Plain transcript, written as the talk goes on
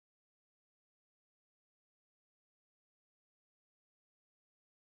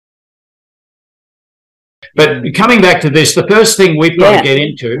But coming back to this, the first thing we've got to get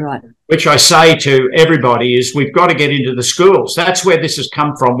into, which I say to everybody, is we've got to get into the schools. That's where this has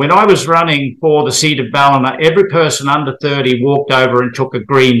come from. When I was running for the seat of Ballina, every person under 30 walked over and took a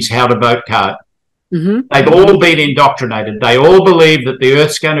Greens How to Vote card. They've all been indoctrinated. They all believe that the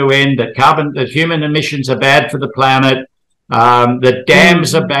Earth's going to end, that human emissions are bad for the planet, that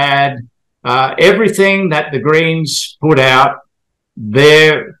dams are bad. Everything that the Greens put out,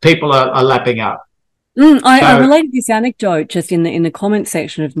 their people are lapping up. I related this anecdote just in the comment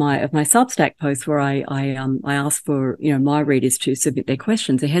section of my Substack post, where I asked for my readers to submit their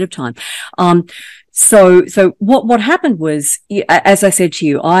questions ahead of time. So what happened was, as I said to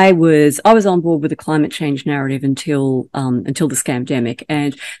you, I was on board with the climate change narrative until the scamdemic,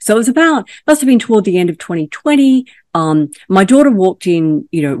 and so it was must have been toward the end of 2020. My daughter walked in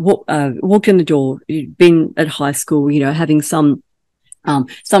the door, been at high school, having some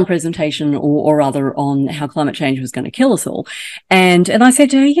presentation or other on how climate change was going to kill us all. And I said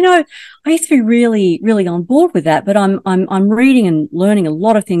to her, I used to be really, really on board with that, but I'm reading and learning a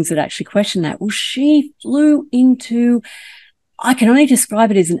lot of things that actually question that. Well, she flew into, I can only describe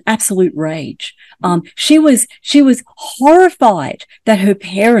it as an absolute rage. She was horrified that her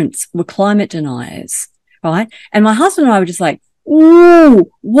parents were climate deniers, right? And my husband and I were just like,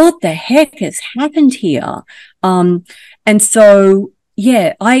 ooh, what the heck has happened here? And so,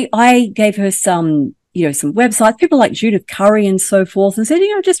 yeah, I gave her some websites, people like Judith Curry and so forth, and said,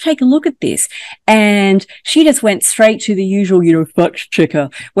 just take a look at this. And she just went straight to the usual, fact checker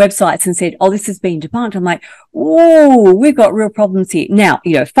websites and said, oh, this has been debunked. I'm like, whoa, we've got real problems here. Now,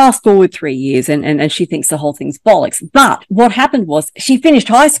 fast forward 3 years and she thinks the whole thing's bollocks. But what happened was she finished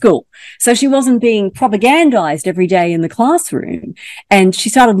high school. So she wasn't being propagandized every day in the classroom. And she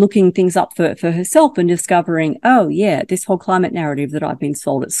started looking things up for herself and discovering, oh yeah, this whole climate narrative that I've been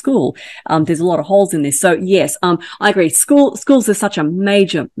sold at school, there's a lot of holes in this. So yes, I agree. Schools are such a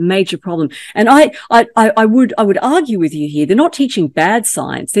major problem. And I would argue with you here. They're not teaching bad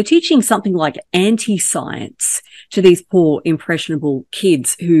science. They're teaching something like anti-science to these poor, impressionable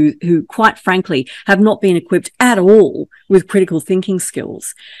kids who quite frankly have not been equipped at all with critical thinking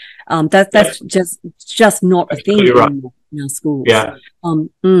skills. That's just not a thing in our schools. Yeah.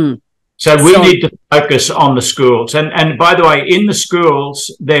 So we need to focus on the schools. And by the way, in the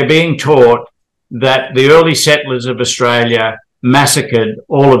schools, they're being taught that the early settlers of Australia massacred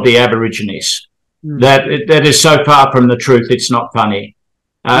all of the Aborigines. That is so far from the truth, it's not funny.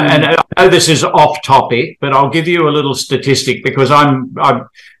 And I know this is off topic, but I'll give you a little statistic because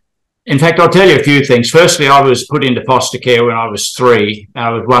in fact, I'll tell you a few things. Firstly, I was put into foster care when I was 3.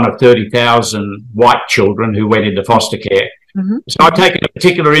 I was one of 30,000 white children who went into foster care. So I've taken a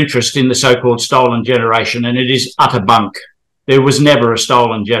particular interest in the so-called stolen generation, and it is utter bunk. There was never a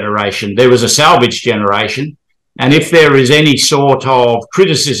stolen generation. There was a salvage generation. And if there is any sort of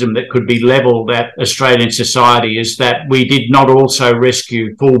criticism that could be levelled at Australian society, is that we did not also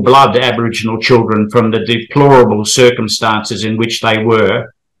rescue full-blood Aboriginal children from the deplorable circumstances in which they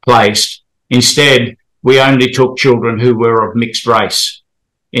were placed. Instead, we only took children who were of mixed race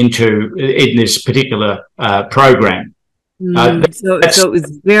in this particular program. So it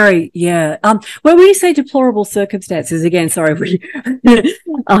was very, when we say deplorable circumstances, again, sorry,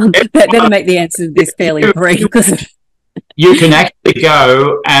 better make the answer to this fairly brief. Because you can actually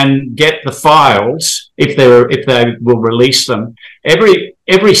go and get the files if they will release them.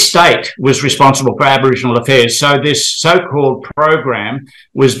 Every state was responsible for Aboriginal affairs. So this so-called program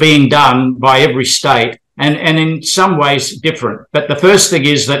was being done by every state. And in some ways different. But the first thing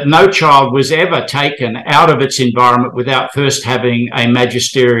is that no child was ever taken out of its environment without first having a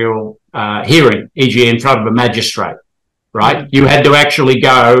magisterial hearing, e.g. in front of a magistrate, right? You had to actually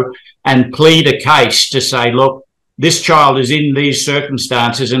go and plead a case to say, look, this child is in these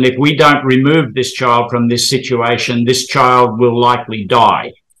circumstances, and if we don't remove this child from this situation, this child will likely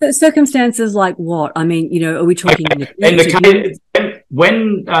die. Circumstances like what? I mean, are we talking...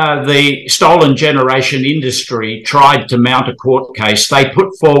 When the stolen generation industry tried to mount a court case, they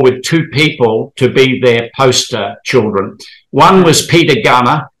put forward 2 people to be their poster children. One was Peter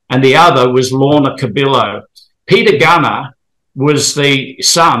Gunner and the other was Lorna Cabillo. Peter Gunner was the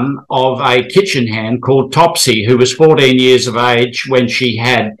son of a kitchen hand called Topsy, who was 14 years of age when she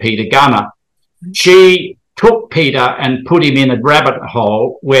had Peter Gunner. She took Peter and put him in a rabbit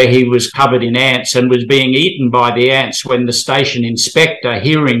hole where he was covered in ants and was being eaten by the ants when the station inspector,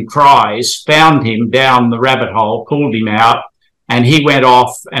 hearing cries, found him down the rabbit hole, pulled him out, and he went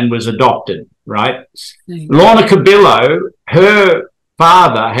off and was adopted, right? Lorna Cabillo, her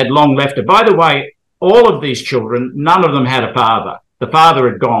father had long left her. By the way, all of these children, none of them had a father. The father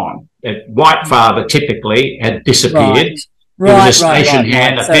had gone. white father typically had disappeared. Right. There was a station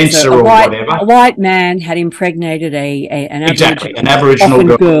hand, a fencer or whatever. A white man had impregnated an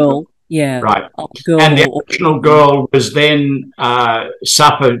Aboriginal girl. Yeah. Right. And the Aboriginal girl was then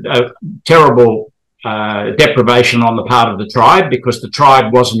suffered a terrible deprivation on the part of the tribe, because the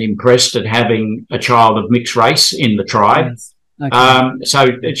tribe wasn't impressed at having a child of mixed race in the tribe. Yes. Okay. So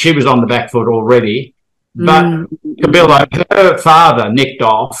she was on the back foot already. But Kabila, her father nicked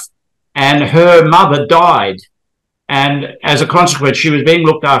off and her mother died. And as a consequence, she was being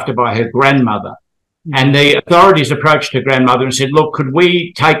looked after by her grandmother. And the authorities approached her grandmother and said, look, could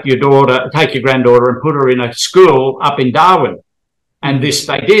we take your granddaughter and put her in a school up in Darwin? And this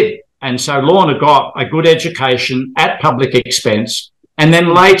they did. And so Lorna got a good education at public expense. And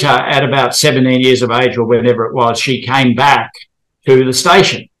then later, at about 17 years of age or whenever it was, she came back to the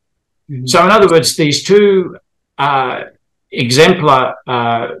station. So in other words, these two exemplar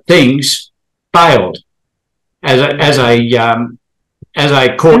things failed as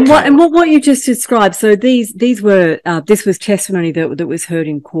a court. And what you just described. So these were this was testimony that was heard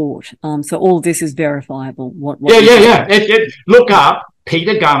in court. So all this is verifiable. Look up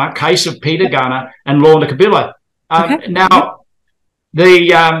Peter Gunner, case of Peter Gunner and Lorna Kabila. Now,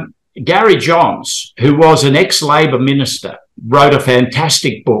 the Gary Johns, who was an ex-Labor minister, wrote a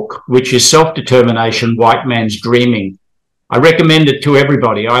fantastic book, which is Self-Determination, White Man's Dreaming. I recommend it to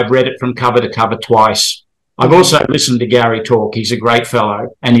everybody. I've read it from cover to cover twice. I've also listened to Gary talk. He's a great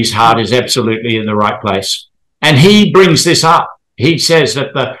fellow, and his heart is absolutely in the right place. And he brings this up. He says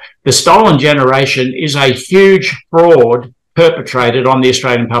that the stolen generation is a huge fraud perpetrated on the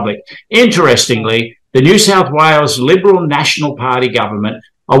Australian public. Interestingly, the New South Wales Liberal National Party government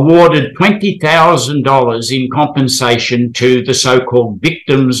awarded $20,000 in compensation to the so-called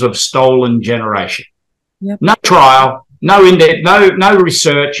victims of stolen generation. Yep. No trial, no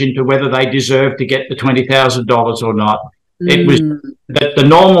research into whether they deserved to get the $20,000 or not. It was the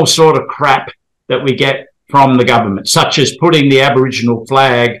normal sort of crap that we get from the government, such as putting the Aboriginal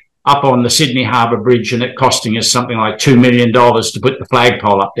flag up on the Sydney Harbour Bridge and it costing us something like $2 million to put the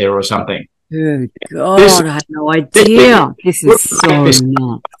flagpole up there or something. Good God, I had no idea. This is so nuts.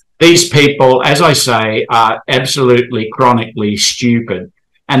 These people, as I say, are absolutely chronically stupid,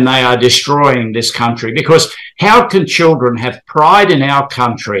 and they are destroying this country, because how can children have pride in our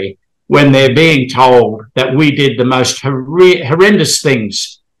country when they're being told that we did the most horrendous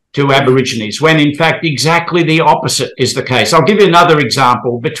things to Aborigines, when in fact exactly the opposite is the case? I'll give you another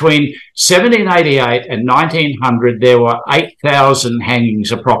example. Between 1788 and 1900, there were 8,000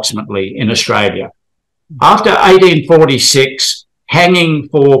 hangings approximately in Australia. After 1846, hanging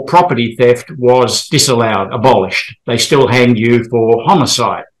for property theft was disallowed, abolished. They still hanged you for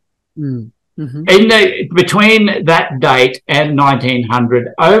homicide. Between that date and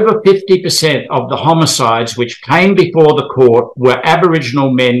 1900, over 50% of the homicides which came before the court were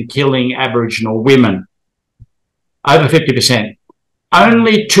Aboriginal men killing Aboriginal women. Over 50%.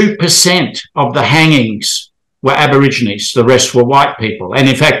 Only 2% of the hangings were Aborigines. The rest were white people. And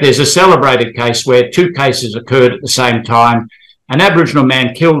in fact, there's a celebrated case where two cases occurred at the same time. An Aboriginal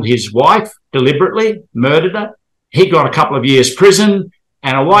man killed his wife deliberately, murdered her. He got a couple of years prison.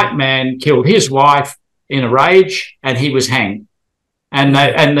 And a white man killed his wife in a rage, and he was hanged. And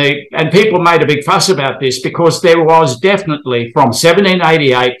people made a big fuss about this, because there was definitely, from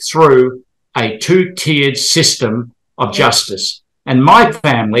 1788 through, a two-tiered system of justice. And my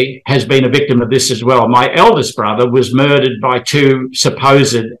family has been a victim of this as well. My eldest brother was murdered by two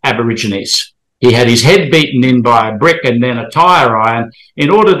supposed Aborigines. He had his head beaten in by a brick and then a tire iron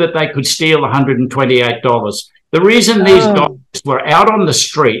in order that they could steal $128. The reason these guys were out on the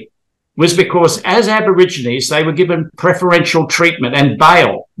street was because as Aborigines, they were given preferential treatment and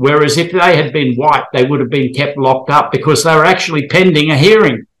bail, whereas if they had been white, they would have been kept locked up because they were actually pending a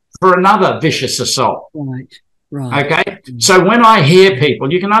hearing for another vicious assault. Right. Okay? So when I hear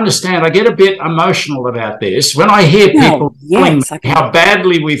people, you can understand, I get a bit emotional about this. When I hear people telling me how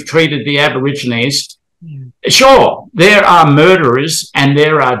badly we've treated the Aborigines, sure, there are murderers and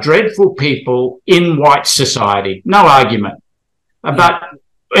there are dreadful people in white society, no argument. But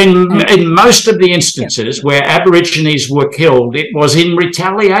in most of the instances where Aborigines were killed, it was in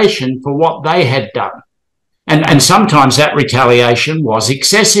retaliation for what they had done. And sometimes that retaliation was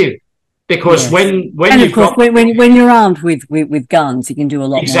excessive. Because when you're armed with guns, you can do a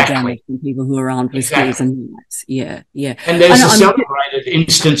lot more damage than people who are armed with spears and knives. Yeah. And there's a celebrated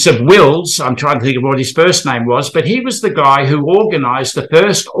instance of Wills. I'm trying to think of what his first name was, but he was the guy who organised the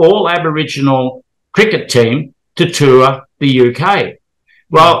first all-Aboriginal cricket team to tour the UK.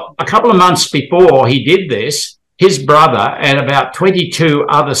 Well, a couple of months before he did this, his brother and about 22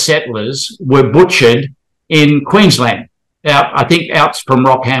 other settlers were butchered in Queensland, I think out from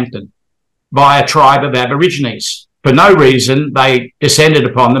Rockhampton, by a tribe of Aborigines. For no reason, they descended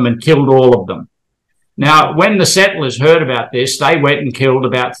upon them and killed all of them. Now, when the settlers heard about this, they went and killed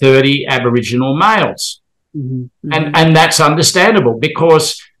about 30 Aboriginal males. Mm-hmm. And that's understandable,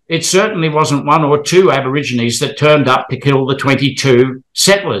 because it certainly wasn't one or two Aborigines that turned up to kill the 22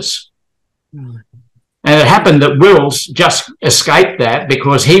 settlers. Right. And it happened that Wills just escaped that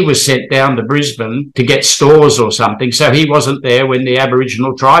because he was sent down to Brisbane to get stores or something. So he wasn't there when the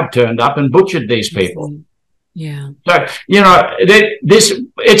Aboriginal tribe turned up and butchered these people. Yeah. So, you know,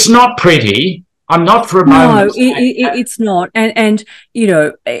 it's not pretty. I'm not for a moment. No, it's not. And you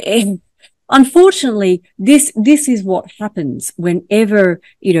know, unfortunately, this is what happens whenever,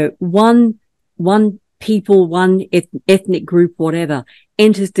 you know, one people, one ethnic group, whatever,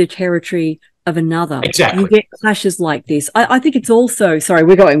 enters the territory of another. Exactly. You get clashes like this. I think it's also, sorry,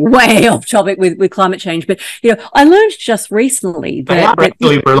 we're going way off topic with climate change, but, you know, I learned just recently that... They are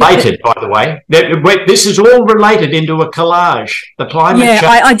actually related, by the way. This is all related into a collage. The climate change...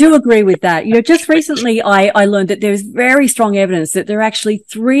 Yeah, I do agree with that. You know, just recently I learned that there's very strong evidence that there are actually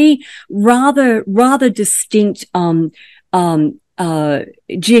three rather distinct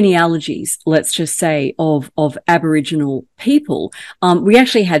genealogies, let's just say, of Aboriginal people. We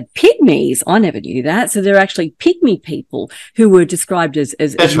actually had pygmies. I never knew that. So there are actually pygmy people who were described as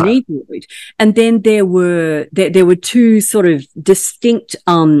right. Negroid. And then there were two sort of distinct,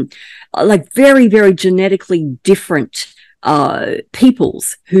 like very, very genetically different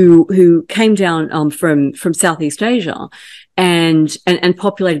peoples who came down from Southeast Asia and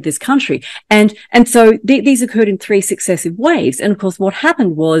populated this country. And so these occurred in three successive waves. And of course, what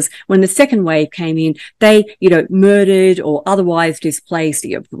happened was when the second wave came in, they, you know, murdered or otherwise displaced.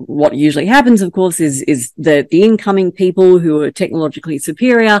 You know, what usually happens, of course, is the incoming people who are technologically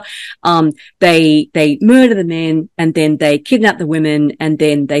superior. They murder the men, and then they kidnap the women, and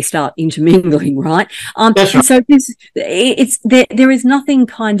then they start intermingling, right? That's right. So there is nothing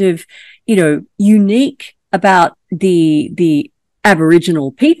kind of, you know, unique about the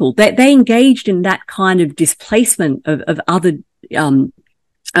Aboriginal people. They engaged in that kind of displacement of other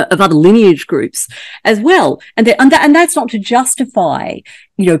lineage groups as well, and that's not to justify,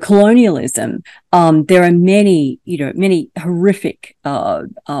 you know, colonialism. There are many horrific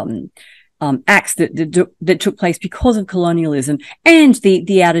acts that took place because of colonialism and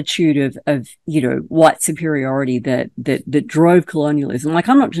the attitude of you know, white superiority that drove colonialism. Like,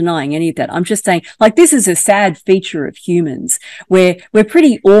 I'm not denying any of that. I'm just saying, like, this is a sad feature of humans. We're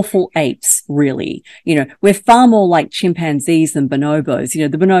pretty awful apes, really. You know, we're far more like chimpanzees than bonobos. You know,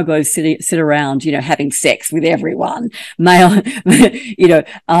 the bonobos sit around, you know, having sex with everyone. Male, you know,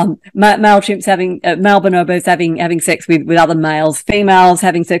 male chimps male bonobos having sex with other males, females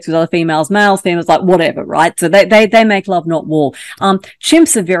having sex with other females, males, females, like whatever, right? So they make love, not war.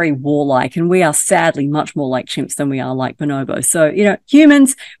 Chimps are very warlike, and we are sadly much more like chimps than we are like bonobos. So, you know,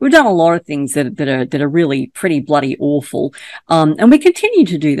 humans, we've done a lot of things that are really pretty bloody awful. And we continue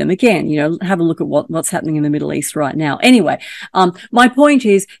to do them. Again, you know, have a look at what's happening in the Middle East right now. Anyway, my point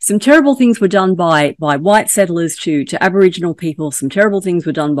is, some terrible things were done by white settlers to Aboriginal people. Some terrible things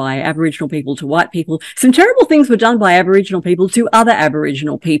were done by Aboriginal people to white people. Some terrible things were done by Aboriginal people to other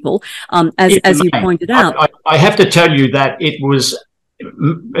Aboriginal people. As you pointed out. I have to tell you that it was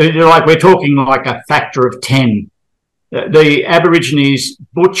like, we're talking like a factor of 10. The Aborigines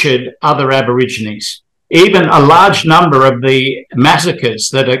butchered other Aborigines. Even a large number of the massacres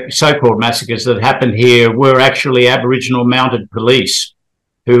that are so-called massacres that happened here were actually Aboriginal mounted police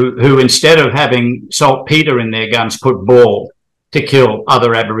who instead of having saltpeter in their guns, put ball to kill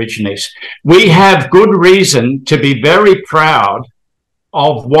other Aborigines. We have good reason to be very proud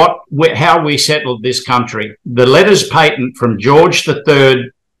of how we settled this country. The letters patent from George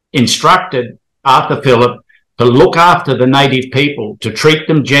III instructed Arthur Phillip to look after the native people, to treat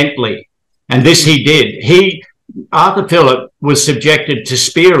them gently. And this he did. Arthur Phillip was subjected to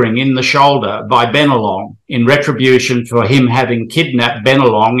spearing in the shoulder by Bennelong in retribution for him having kidnapped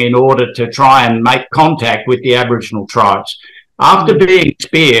Bennelong in order to try and make contact with the Aboriginal tribes. After being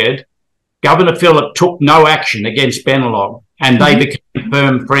speared, Governor Phillip took no action against Bennelong, and they became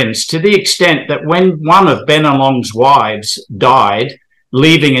firm friends, to the extent that when one of Bennelong's wives died,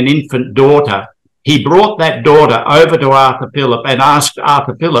 leaving an infant daughter, he brought that daughter over to Arthur Phillip and asked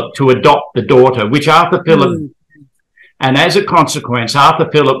Arthur Phillip to adopt the daughter, which Arthur Phillip... And as a consequence, Arthur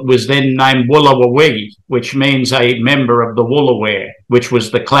Phillip was then named Woolawawee, which means a member of the Woolaware, which was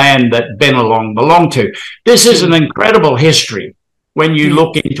the clan that Bennelong belonged to. This is an incredible history when you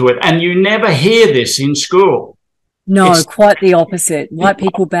look into it, and you never hear this in school. No, quite the opposite. White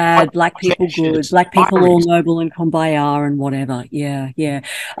people bad, black people good, black people all noble and kumbaya and whatever. Yeah, yeah.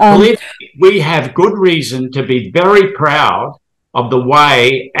 We have good reason to be very proud of the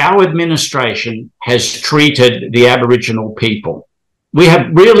way our administration has treated the Aboriginal people. We have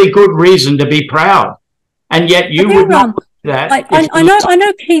really good reason to be proud. And yet you would not do that. I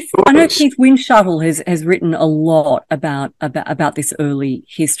know Keith Windshuttle has written a lot about this early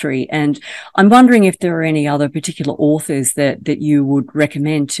history, and I'm wondering if there are any other particular authors that you would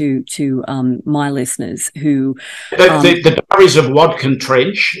recommend to my listeners who the Diaries of Wadkin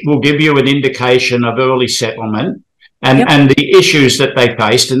Trench will give you an indication of early settlement and the issues that they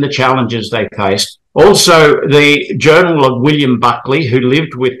faced and the challenges they faced. Also, the Journal of William Buckley, who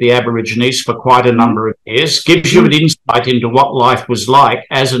lived with the Aborigines for quite a number of years, gives you an insight into what life was like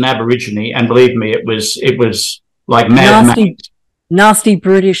as an Aborigine. And believe me, it was like Mad Max. Nasty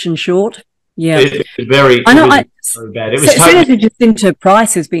British and short. Yeah, it was very. I know. Very bad. It was Senator Jacinta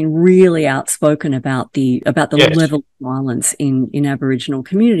Price has been really outspoken about the level of violence in Aboriginal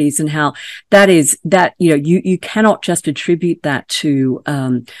communities, and how you cannot just attribute that to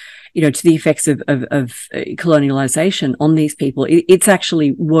to the effects of colonialization on these people. It's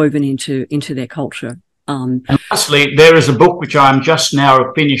actually woven into their culture. And lastly, there is a book which I'm just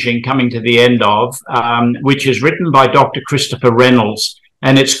now finishing, coming to the end of, which is written by Dr. Christopher Reynolds,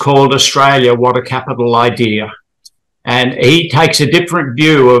 and it's called Australia, What a Capital Idea. And he takes a different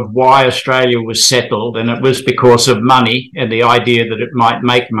view of why Australia was settled, and it was because of money and the idea that it might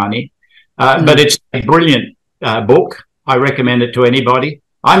make money. But it's a brilliant book. I recommend it to anybody.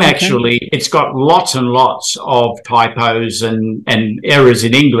 It's got lots and lots of typos and errors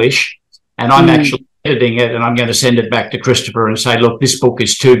in English, and I'm actually editing it, and I'm going to send it back to Christopher and say, look, this book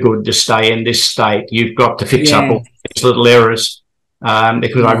is too good to stay in this state. You've got to fix up all these little errors,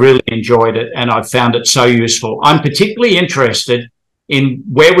 because I really enjoyed it, and I've found it so useful. I'm particularly interested in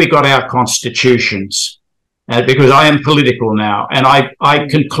where we got our constitutions, because I am political now, and I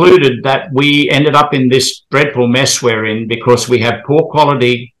concluded that we ended up in this dreadful mess we're in because we have poor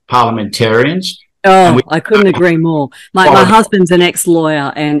quality parliamentarians. Oh, I couldn't agree more. My husband's an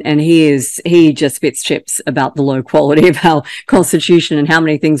ex-lawyer, and he just spits chips about the low quality of our constitution and how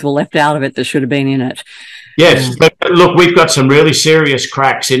many things were left out of it that should have been in it. Yes, but look, we've got some really serious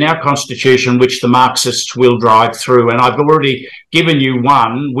cracks in our constitution, which the Marxists will drive through, and I've already given you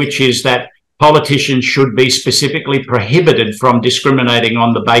one, which is that politicians should be specifically prohibited from discriminating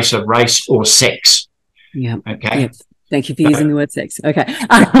on the basis of race or sex. Yeah. Okay. Yep. Thank you for using the word sex. Okay.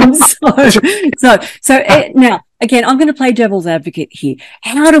 Now, again, I'm going to play devil's advocate here.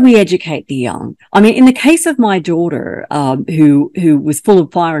 How do we educate the young? I mean, in the case of my daughter, who was full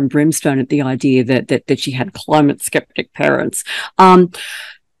of fire and brimstone at the idea that she had climate skeptic parents,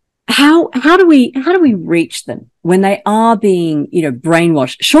 how do we reach them when they are being,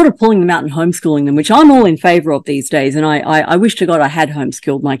 brainwashed, short of pulling them out and homeschooling them, which I'm all in favor of these days. And I wish to God I had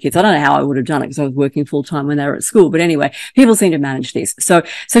homeschooled my kids. I don't know how I would have done it because I was working full time when they were at school. But anyway, people seem to manage this. So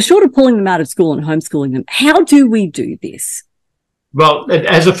short of pulling them out of school and homeschooling them, how do we do this? Well,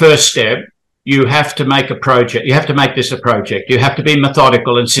 as a first step, you have to make a project. You have to make this a project. You have to be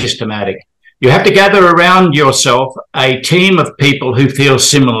methodical and systematic. You have to gather around yourself a team of people who feel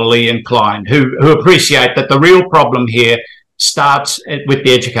similarly inclined, who appreciate that the real problem here starts with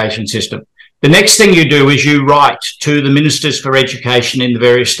the education system. The next thing you do is you write to the ministers for education in the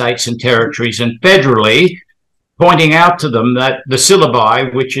various states and territories and federally, pointing out to them that the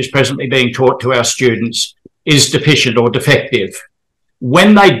syllabi, which is presently being taught to our students, is deficient or defective.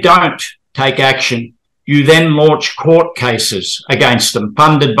 When they don't take action, you then launch court cases against them,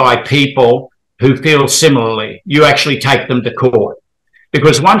 funded by people who feel similarly. You actually take them to court.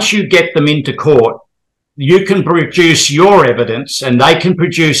 Because once you get them into court, you can produce your evidence and they can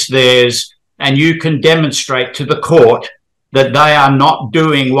produce theirs, and you can demonstrate to the court that they are not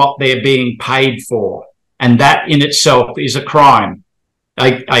doing what they're being paid for. And that in itself is a crime.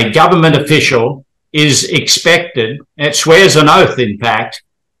 A government official is expected, it swears an oath, in fact,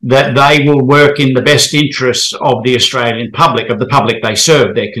 that they will work in the best interests of the Australian public, of the public they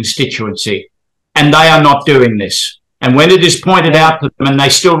serve, their constituency. And they are not doing this. And when it is pointed out to them and they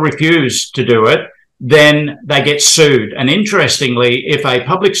still refuse to do it, then they get sued. And interestingly, if a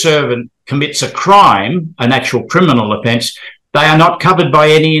public servant commits a crime, an actual criminal offence, they are not covered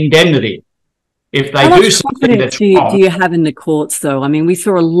by any indemnity. If they do something that's wrong. Do you have in the courts, though? I mean, we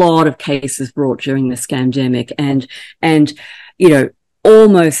saw a lot of cases brought during the scamdemic, and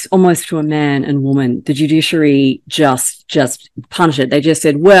almost to a man and woman, the judiciary just punished it. They just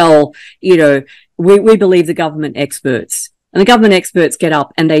said, well, we believe the government experts. And the government experts get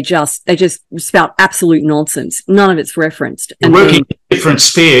up and they just spout absolute nonsense. None of it's referenced. You're working in a different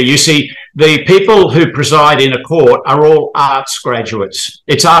sphere. You see, the people who preside in a court are all arts graduates.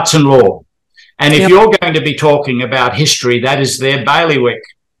 It's arts and law. And if you're going to be talking about history, that is their bailiwick.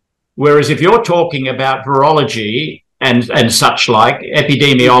 Whereas if you're talking about virology and such like,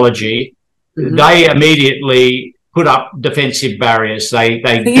 epidemiology, they immediately put up defensive barriers.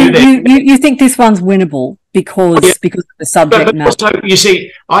 You think this one's winnable because of the subject matter? Also, you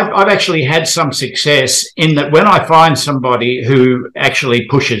see, I've actually had some success in that when I find somebody who actually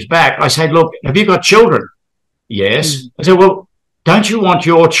pushes back, I say, look, have you got children? Yes. I say, well, don't you want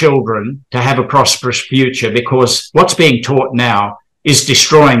your children to have a prosperous future? Because what's being taught now is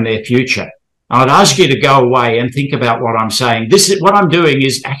destroying their future. I'd ask you to go away and think about what I'm saying. This is what I'm doing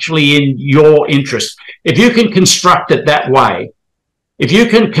is actually in your interest. If you can construct it that way, if you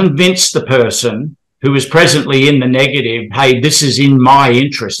can convince the person who is presently in the negative, hey, this is in my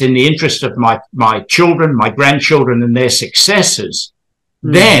interest, in the interest of my children, my grandchildren and their successors,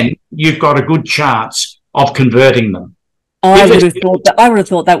 then you've got a good chance of converting them. I would have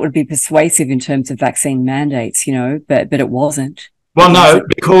thought that would be persuasive in terms of vaccine mandates, but it wasn't. Well, no,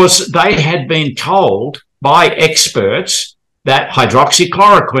 because they had been told by experts that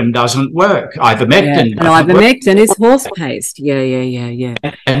hydroxychloroquine doesn't work. Ivermectin ivermectin is horse paste. Yeah.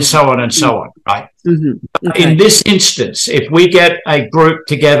 And so on and so on, right? Okay. In this instance, if we get a group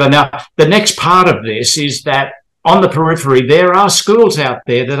together, now the next part of this is that on the periphery, there are schools out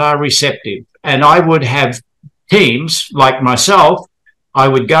there that are receptive, and I would have teams like myself. I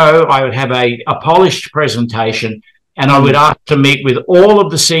would have a polished presentation, and I would ask to meet with all of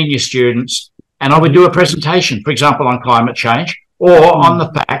the senior students, and I would do a presentation, for example, on climate change or on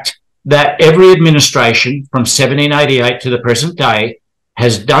the fact that every administration from 1788 to the present day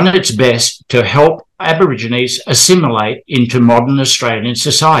has done its best to help Aborigines assimilate into modern Australian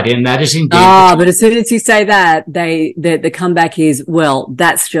society, and that is indeed. But as soon as you say that, the comeback is, well,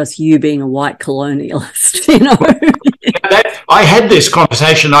 that's just you being a white colonialist, I had this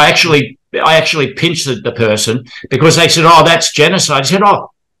conversation. I actually pinched the person because they said, "Oh, that's genocide." I said, "Oh,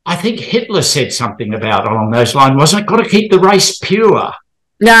 I think Hitler said something along those lines, wasn't it? Got to keep the race pure."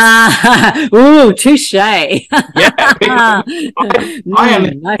 Ooh, touche. I am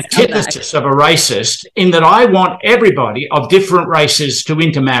an antithesis of a racist in that I want everybody of different races to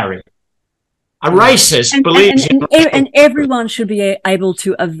intermarry. A racist believes and everyone should be able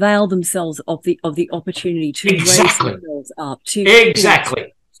to avail themselves of the opportunity to raise themselves up. To make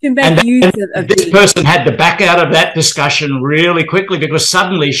use of this person had to back out of that discussion really quickly because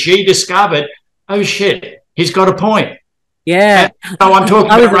suddenly she discovered, oh shit, he's got a point. Yeah. So I'm talking.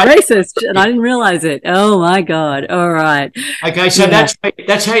 I was a racist and I didn't realize it. Oh my God. All right. Okay. So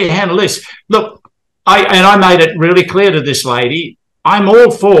that's how you handle this. Look, I made it really clear to this lady, I'm all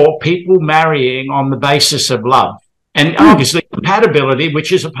for people marrying on the basis of love and obviously compatibility,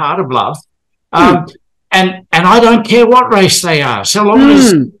 which is a part of love. And I don't care what race they are, so long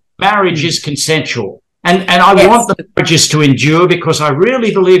as marriage is consensual. And I want the marriages to endure because I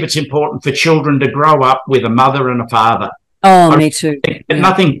really believe it's important for children to grow up with a mother and a father. Oh, me too. And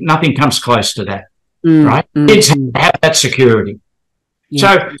nothing comes close to that, right? Kids have that security. Yeah.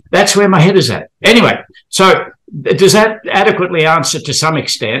 So that's where my head is at. Anyway, so does that adequately answer to some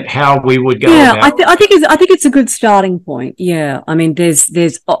extent how we would go about? I think it's a good starting point. Yeah. I mean,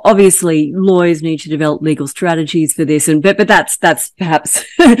 there's obviously lawyers need to develop legal strategies for this, but that's perhaps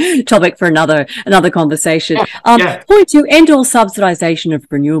topic for another conversation. Point 2, end all subsidization of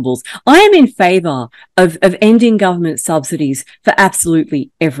renewables. I am in favor of ending government subsidies for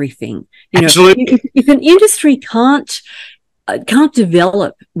absolutely everything. Absolutely. If an industry can't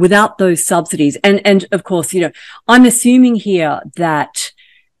develop without those subsidies. And of course, I'm assuming here that,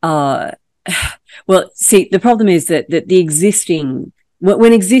 the problem is that the existing,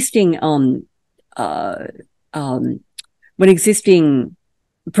 when existing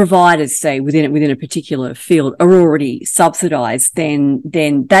providers, say within a particular field, are already subsidized, then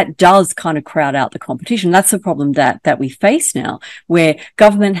that does kind of crowd out the competition. That's the problem that we face now, where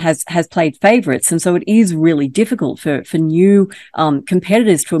government has played favorites, and so it is really difficult for new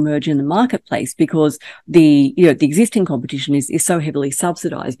competitors to emerge in the marketplace because the existing competition is so heavily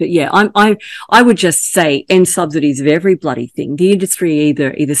subsidized. But yeah, I would just say end subsidies of every bloody thing. The industry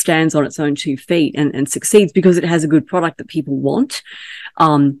either stands on its own 2 feet and succeeds because it has a good product that people want.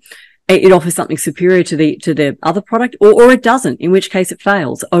 It offers something superior to the other product, or it doesn't, in which case it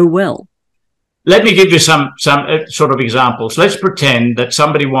fails. Oh well. Let me give you some sort of examples. Let's pretend that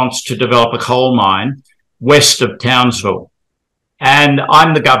somebody wants to develop a coal mine west of Townsville, and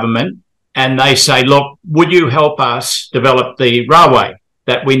I'm the government, and they say, look, would you help us develop the railway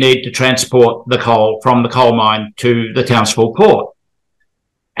that we need to transport the coal from the coal mine to the Townsville port?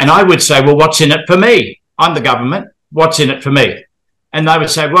 And I would say, well, what's in it for me? I'm the government. What's in it for me? And they would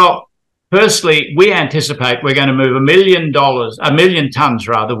say, well, firstly, we anticipate we're going to move $1 million tons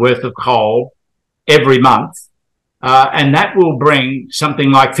worth of coal every month. And that will bring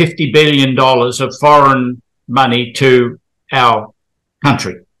something like $50 billion of foreign money to our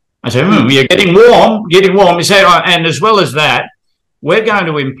country. I said, you're getting warm. You say, and as well as that, we're going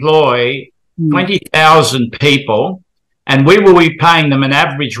to employ 20,000 people, and we will be paying them an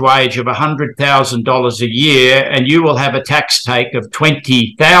average wage of $100,000 a year, and you will have a tax take of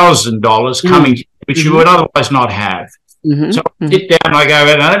 $20,000 coming, which you would otherwise not have. So I sit down and I go,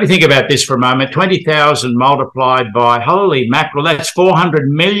 and let me think about this for a moment. 20,000 multiplied by, holy mackerel, that's $400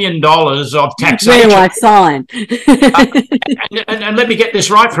 million of taxation. Where do I sign? And let me get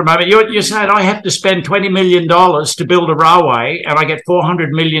this right for a moment. You're saying I have to spend $20 million to build a railway and I get $400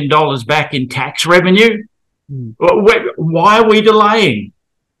 million back in tax revenue? Why are we delaying?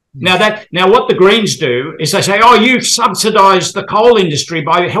 Now what the Greens do is they say, oh, you've subsidised the coal industry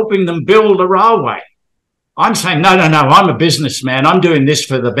by helping them build a railway. I'm saying, no, I'm a businessman. I'm doing this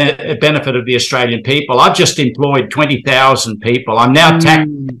for the benefit of the Australian people. I've just employed 20,000 people. I'm now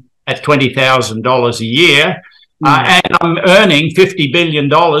taxed at $20,000 a year, and I'm earning $50 billion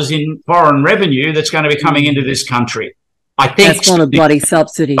in foreign revenue that's going to be coming into this country. I think that's not a bloody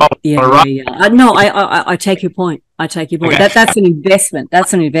subsidy. No, I take your point. Okay. That's an investment.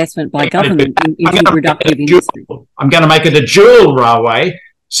 That's an investment by government into productive industry. I'm going to make it a dual railway.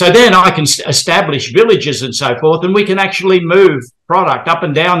 So then I can establish villages and so forth, and we can actually move product up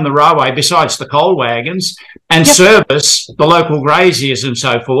and down the railway besides the coal wagons and service the local graziers and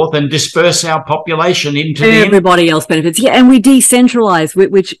so forth and disperse our population into everybody else benefits. Yeah, and we decentralise,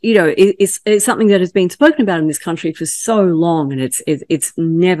 which is something that has been spoken about in this country for so long, and it's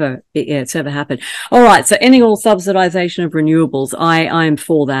never happened. All right, so ending all subsidisation of renewables, I am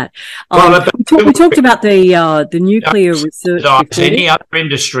for that. We talked about the nuclear research. Any other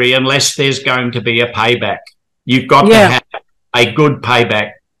industry, unless there's going to be a payback, you've got to have a good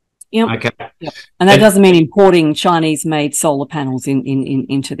payback. Yep. Okay. Yep. And that doesn't mean importing Chinese-made solar panels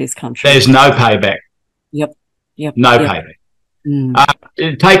into this country. There's no payback. Yep. No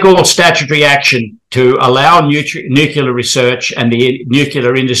payback. Take all statutory action to allow nuclear research and the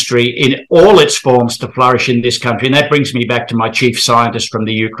nuclear industry in all its forms to flourish in this country. And that brings me back to my chief scientist from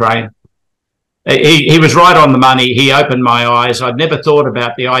the Ukraine. He was right on the money. He opened my eyes. I'd never thought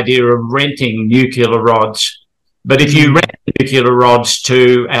about the idea of renting nuclear rods. But if you rent nuclear rods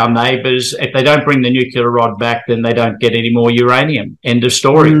to our neighbours, if they don't bring the nuclear rod back, then they don't get any more uranium. End of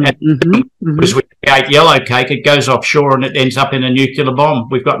story. Because we create yellow cake, it goes offshore and it ends up in a nuclear bomb.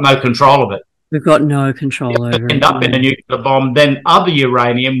 We've got no control of it. We've got no control over it. End up in a nuclear bomb, then other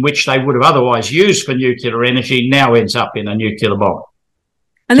uranium, which they would have otherwise used for nuclear energy, now ends up in a nuclear bomb.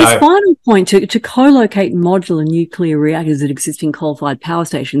 And this final point, to co-locate modular nuclear reactors at existing coal-fired power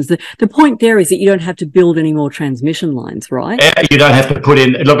stations, the point there is that you don't have to build any more transmission lines, right? You don't have to put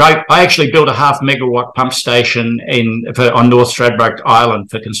in... Look, I actually built a 0.5 megawatt pump station on North Stradbroke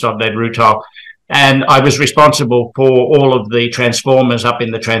Island for Consolidated Rutile, and I was responsible for all of the transformers up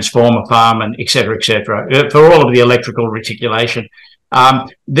in the transformer farm and et cetera, for all of the electrical reticulation.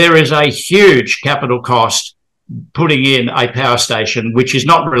 There is a huge capital cost putting in a power station which is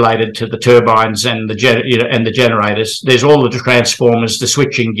not related to the turbines and the generators. There's all of the transformers, the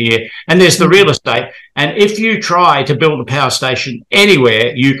switching gear, and there's the real estate. And if you try to build a power station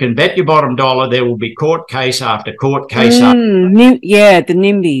anywhere, you can bet your bottom dollar there will be court case after court case after. The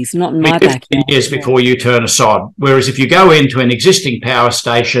NIMBYs, not in my backyard. Years before you turn a sod. Whereas if you go into an existing power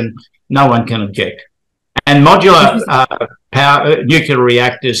station, no one can object. And modular nuclear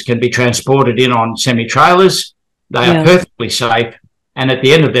reactors can be transported in on semi-trailers. They are perfectly safe, and at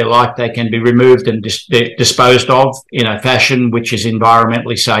the end of their life, they can be removed and disposed of in a fashion which is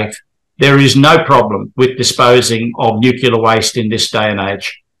environmentally safe. There is no problem with disposing of nuclear waste in this day and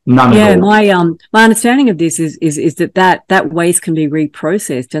age. None at all. My understanding of this is that waste can be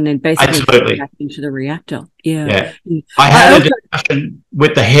reprocessed and then basically back into the reactor. Yeah. I had a discussion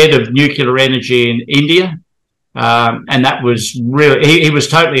with the head of nuclear energy in India, and that was really he was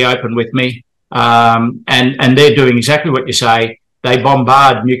totally open with me. And they're doing exactly what you say. They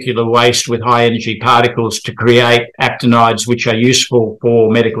bombard nuclear waste with high energy particles to create actinides which are useful for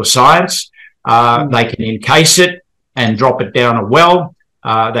medical science. They can encase it and drop it down a well.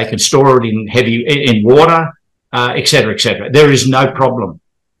 They can store it in water, et cetera, et cetera. There is no problem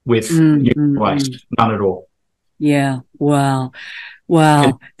with nuclear waste, none at all. Yeah. Wow.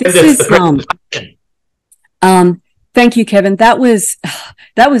 Wow. This is thank you, Kevin. That was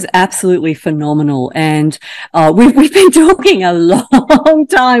absolutely phenomenal, and we've been talking a long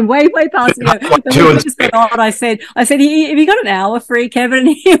time, way past. I said, have you got an hour free, Kevin?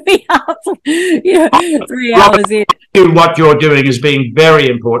 And here we are, 3 hours in. What you're doing is being very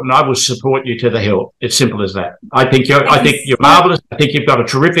important. I will support you to the hilt. It's simple as that. I think you're marvelous. I think you've got a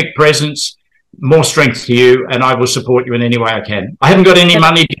terrific presence. More strength to you, and I will support you in any way I can. I haven't got any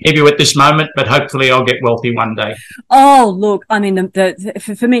money to give you at this moment, but hopefully I'll get wealthy one day. Oh, look, I mean,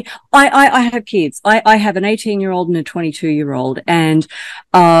 for me, I have kids. I have an 18-year-old and a 22-year-old, and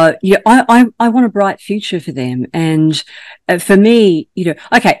I want a bright future for them. And for me,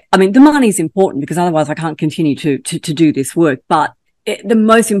 okay, I mean, the money's important because otherwise I can't continue to do this work. But the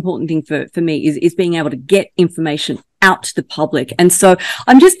most important thing for me is being able to get information out to the public. And so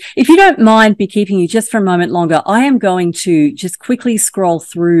if you don't mind me keeping you just for a moment longer, I am going to just quickly scroll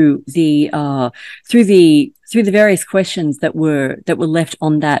through the various questions that were left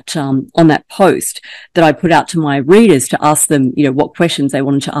on that post that I put out to my readers to ask them, what questions they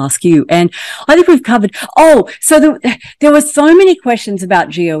wanted to ask you. And I think we've covered, there were so many questions about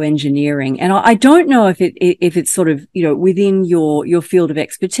geoengineering, and I don't know if it's sort of, within your field of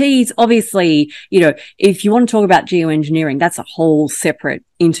expertise. Obviously, if you want to talk about geoengineering, that's a whole separate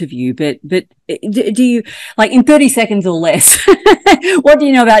interview, but do you, like, in 30 seconds or less, what do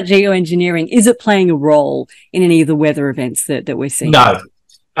you know about geoengineering? Is it playing a role in any of the weather events that we're seeing? No.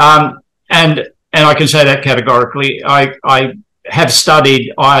 And I can say that categorically. I have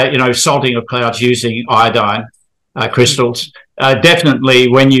studied, salting of clouds using iodine crystals. Definitely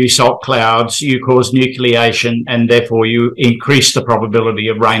when you salt clouds, you cause nucleation, and therefore you increase the probability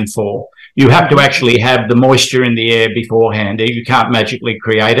of rainfall. You have to actually have the moisture in the air beforehand. You can't magically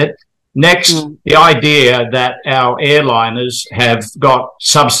create it. Next, the idea that our airliners have got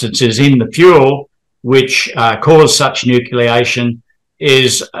substances in the fuel which cause such nucleation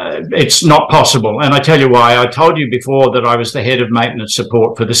is it's not possible. And I tell you why. I told you before that I was the head of maintenance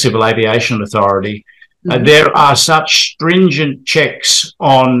support for the Civil Aviation Authority. There are such stringent checks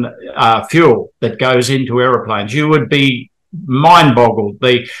on fuel that goes into aeroplanes. You would be mind-boggled,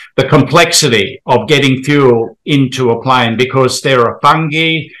 the complexity of getting fuel into a plane, because there are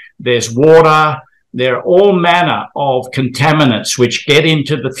fungi, there's water, there are all manner of contaminants which get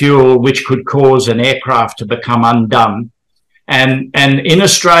into the fuel, which could cause an aircraft to become undone. And in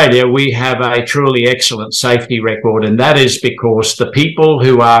Australia, we have a truly excellent safety record, and that is because the people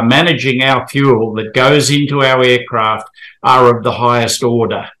who are managing our fuel that goes into our aircraft are of the highest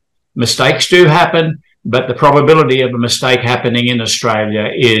order. Mistakes do happen, but the probability of a mistake happening in Australia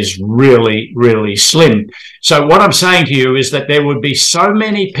is really, really slim. So what I'm saying to you is that there would be so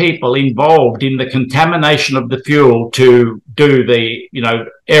many people involved in the contamination of the fuel to do the,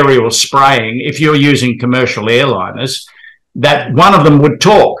 aerial spraying, if you're using commercial airliners, that one of them would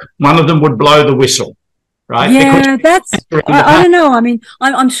talk, one of them would blow the whistle. Right? Yeah, I don't know. I mean,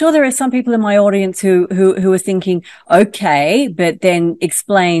 I'm sure there are some people in my audience who are thinking, okay, but then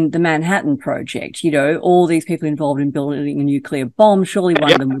explain the Manhattan Project. All these people involved in building a nuclear bomb. Surely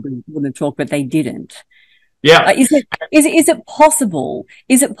one of them wouldn't talk, but they didn't. Yeah. Is it possible?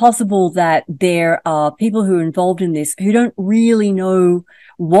 Is it possible that there are people who are involved in this who don't really know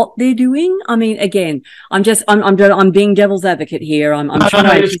what they're doing? I mean, again, I'm being devil's advocate here. I'm trying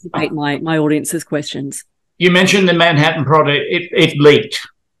to anticipate my audience's questions. You mentioned the Manhattan Project. It leaked.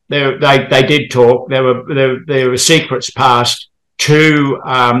 They did talk. There were secrets passed to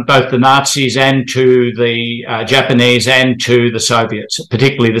both the Nazis and to the Japanese and to the Soviets,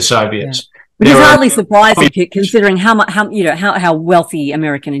 particularly the Soviets. Yeah. But it's hardly surprising, considering how wealthy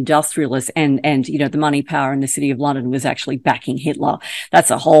American industrialists and the money power in the City of London was actually backing Hitler. That's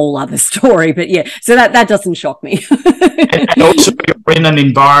a whole other story. But yeah, so that doesn't shock me. and also, you're in an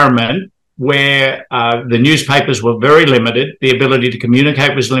environment where the newspapers were very limited, the ability to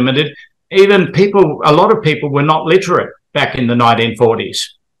communicate was limited. Even a lot of people were not literate back in the 1940s.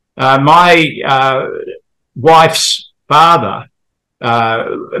 My wife's father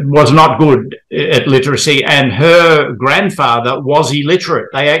was not good at literacy, and her grandfather was illiterate.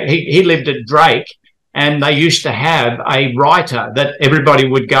 He lived at Drake, and they used to have a writer that everybody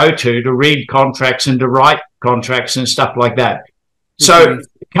would go to read contracts and to write contracts and stuff like that. So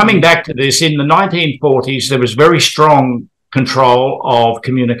coming back to this, in the 1940s, there was very strong control of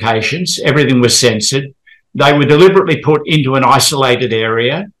communications. Everything was censored. They were deliberately put into an isolated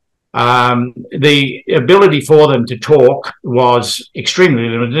area. The ability for them to talk was extremely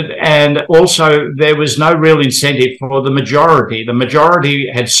limited, and also there was no real incentive for the majority. The majority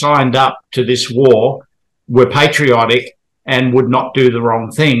had signed up to this war, were patriotic, and would not do the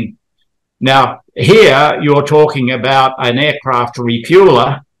wrong thing. Now, here you're talking about an aircraft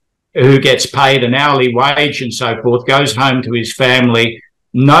refueler who gets paid an hourly wage and so forth, goes home to his family,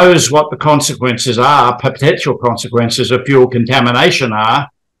 knows what the consequences are, potential consequences of fuel contamination are,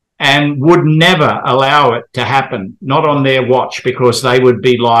 and would never allow it to happen, not on their watch, because they would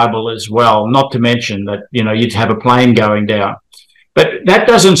be liable as well, not to mention that, you'd have a plane going down. But that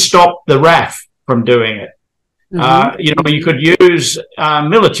doesn't stop the RAF from doing it. You could use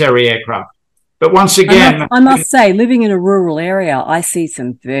military aircraft. But once again, I must say, living in a rural area, I see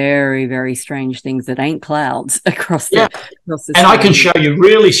some very, very strange things that ain't clouds across the and I can show you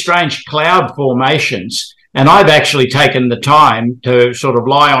really strange cloud formations. And I've actually taken the time to sort of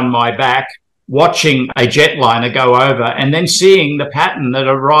lie on my back, watching a jetliner go over, and then seeing the pattern that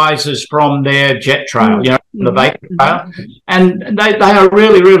arises from their jet trail, the vapor trail. And they are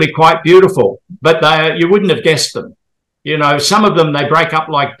really, really quite beautiful, but you wouldn't have guessed them. Some of them, they break up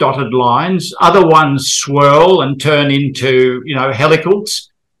like dotted lines. Other ones swirl and turn into, helicals.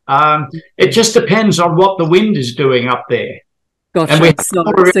 It just depends on what the wind is doing up there. Gotcha.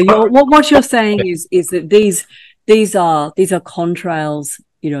 What you're saying is that these are contrails,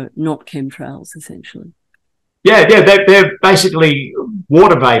 not chemtrails, essentially. Yeah, they're basically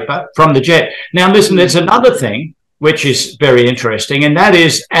water vapor from the jet. Now, listen, there's another thing which is very interesting, and that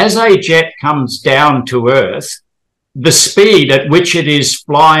is as a jet comes down to Earth, the speed at which it is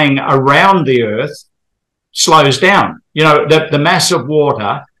flying around the Earth slows down. The mass of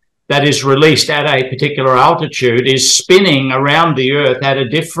water that is released at a particular altitude is spinning around the Earth at a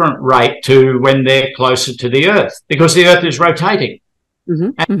different rate to when they're closer to the Earth, because the Earth is rotating.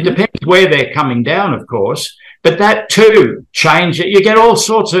 And it depends where they're coming down, of course. But that too changes. You get all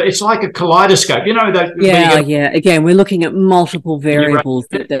sorts of. It's like a kaleidoscope. Again, we're looking at multiple variables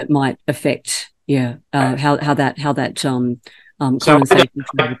that might affect. How that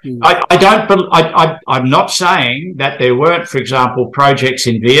I'm not saying that there weren't, for example, projects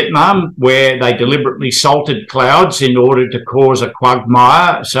in Vietnam where they deliberately salted clouds in order to cause a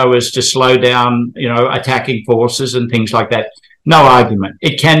quagmire so as to slow down, attacking forces and things like that. No argument.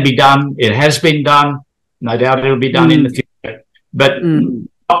 It can be done. It has been done. No doubt it'll be done in the future. But,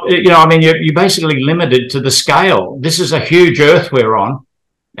 you're basically limited to the scale. This is a huge Earth we're on.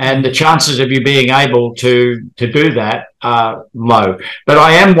 And the chances of you being able to do that are low. But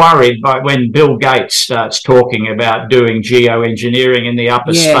I am worried by when Bill Gates starts talking about doing geoengineering in the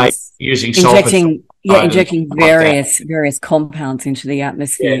upper space using injecting various compounds into the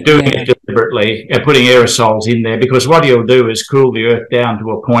atmosphere. Doing it deliberately, putting aerosols in there, because what he'll do is cool the Earth down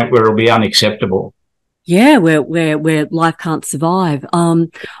to a point where it'll be unacceptable. Yeah, where life can't survive.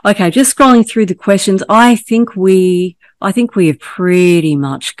 Okay, just scrolling through the questions. I think we have pretty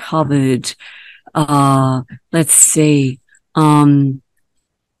much covered, let's see. I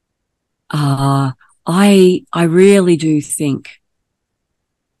really do think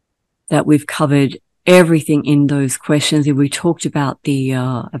that we've covered everything in those questions. We talked about the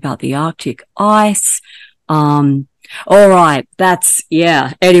Arctic ice. All right.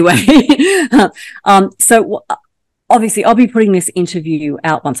 Anyway. So obviously I'll be putting this interview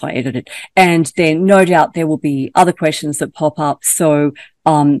out once I edit it, and then no doubt there will be other questions that pop up. So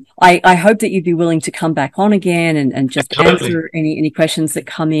I hope that you'd be willing to come back on again and just answer any questions that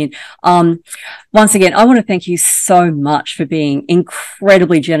come in. Once again, I want to thank you so much for being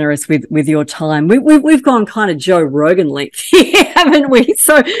incredibly generous with your time. We've gone kind of Joe Rogan length here, haven't we?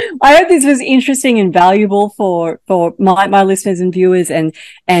 So I hope this was interesting and valuable for my listeners and viewers, and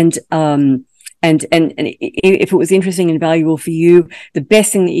if it was interesting and valuable for you, the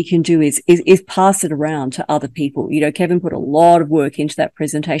best thing that you can do is pass it around to other people. Kevin put a lot of work into that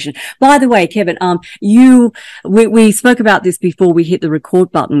presentation. By the way, Kevin, we spoke about this before we hit the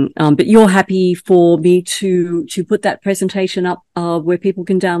record button, but you're happy for me to put that presentation up where people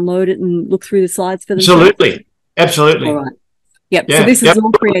can download it and look through the slides for themselves? Absolutely. All right. Yep. Yeah. So this is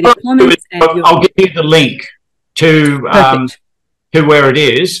all Creative Commons. I'll give you the link to where it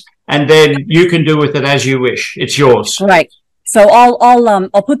is. And then you can do with it as you wish. It's yours. Right. So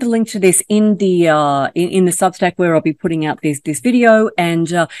I'll put the link to this in the Substack where I'll be putting out this video. And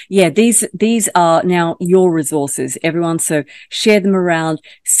these are now your resources, everyone. So share them around.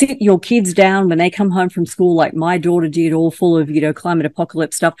 Sit your kids down when they come home from school, like my daughter did, all full of climate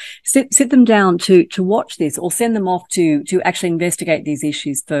apocalypse stuff. Sit them down to watch this, or send them off to actually investigate these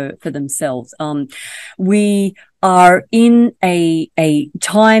issues for themselves. We are in a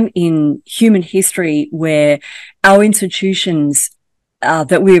time in human history where our institutions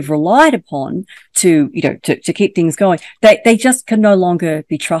that we have relied upon to keep things going, they just can no longer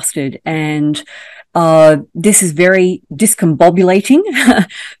be trusted. And this is very discombobulating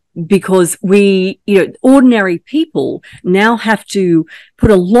because we, ordinary people now have to put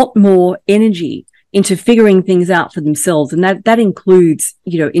a lot more energy into figuring things out for themselves. And that includes,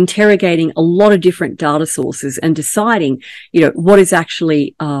 interrogating a lot of different data sources and deciding, what is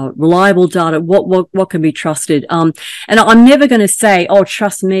actually, reliable data, what can be trusted. And I'm never going to say, oh,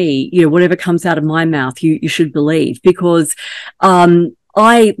 trust me, whatever comes out of my mouth, you should believe, because,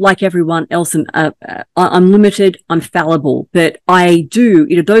 I, like everyone else, I'm limited, I'm fallible, but I do,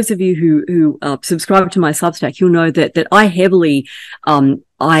 those of you who subscribe to my Substack, you'll know that I heavily, there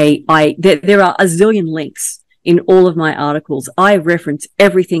are a zillion links in all of my articles. I reference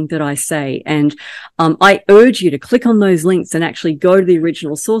everything that I say, and I urge you to click on those links and actually go to the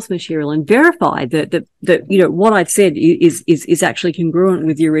original source material and verify that what I've said is actually congruent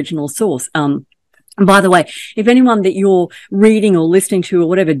with the original source. And by the way, if anyone that you're reading or listening to or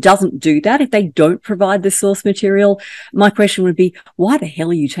whatever doesn't do that, if they don't provide the source material, my question would be, why the hell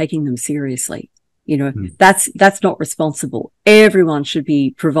are you taking them seriously? That's not responsible. Everyone should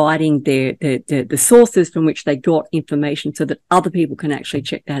be providing the sources from which they got information so that other people can actually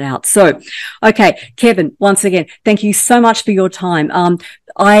check that out. So, okay, Kevin, once again, thank you so much for your time.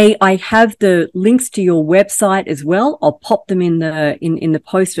 I have the links to your website as well. I'll pop them in the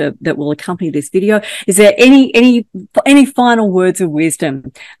poster that will accompany this video. Is there any final words of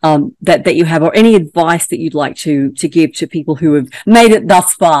wisdom that you have, or any advice that you'd like to give to people who have made it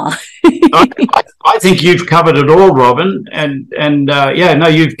thus far? I think you've covered it all, Robin,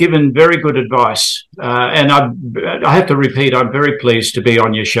 you've given very good advice. And I have to repeat, I'm very pleased to be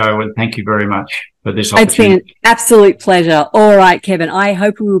on your show, and thank you very much for this opportunity. It's been an absolute pleasure. All right, Kevin, I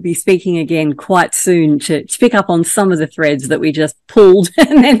hope we will be speaking again quite soon to pick up on some of the threads that we just pulled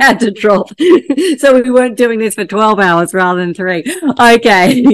and then had to drop. So we weren't doing this for 12 hours rather than 3. Okay.